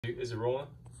Is it rolling?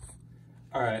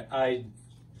 All right, I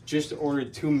just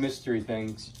ordered 2 mystery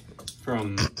things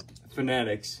from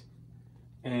Fanatics,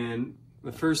 and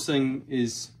the first thing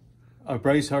is a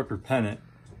Bryce Harper pennant,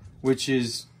 which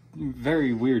is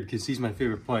very weird because he's my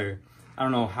favorite player. I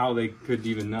don't know how they could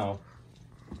even know.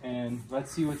 And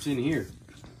let's see what's in here.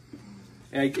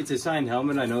 It's a signed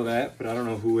helmet, I know that, but I don't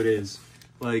know who it is.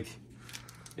 Like,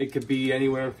 it could be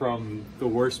anywhere from the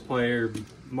worst player,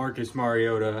 Marcus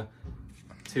Mariota,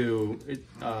 to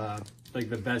like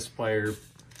the best player,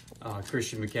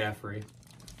 Christian McCaffrey.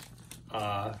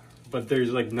 But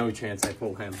there's like no chance I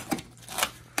pull him.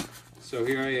 So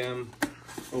here I am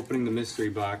opening the mystery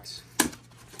box.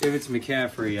 If it's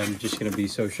McCaffrey, I'm just gonna be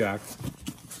so shocked.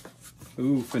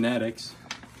 Ooh, Fanatics.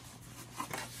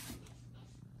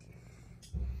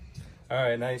 All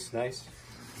right, nice. Now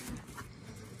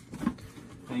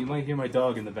you might hear my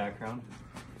dog in the background.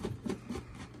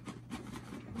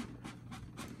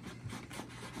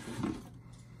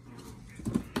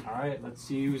 All right, let's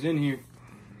see who's in here.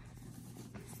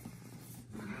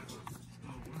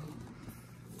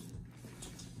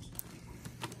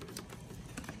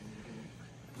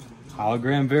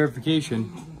 Hologram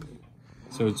verification,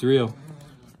 so it's real.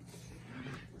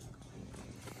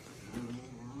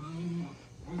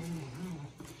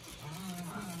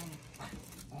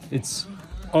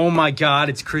 Oh my God,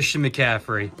 it's Christian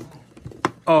McCaffrey.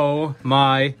 Oh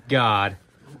my God.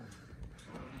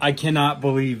 I cannot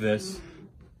believe this.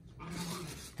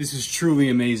 This is truly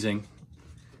amazing.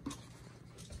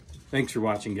 Thanks for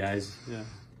watching, guys. Yeah.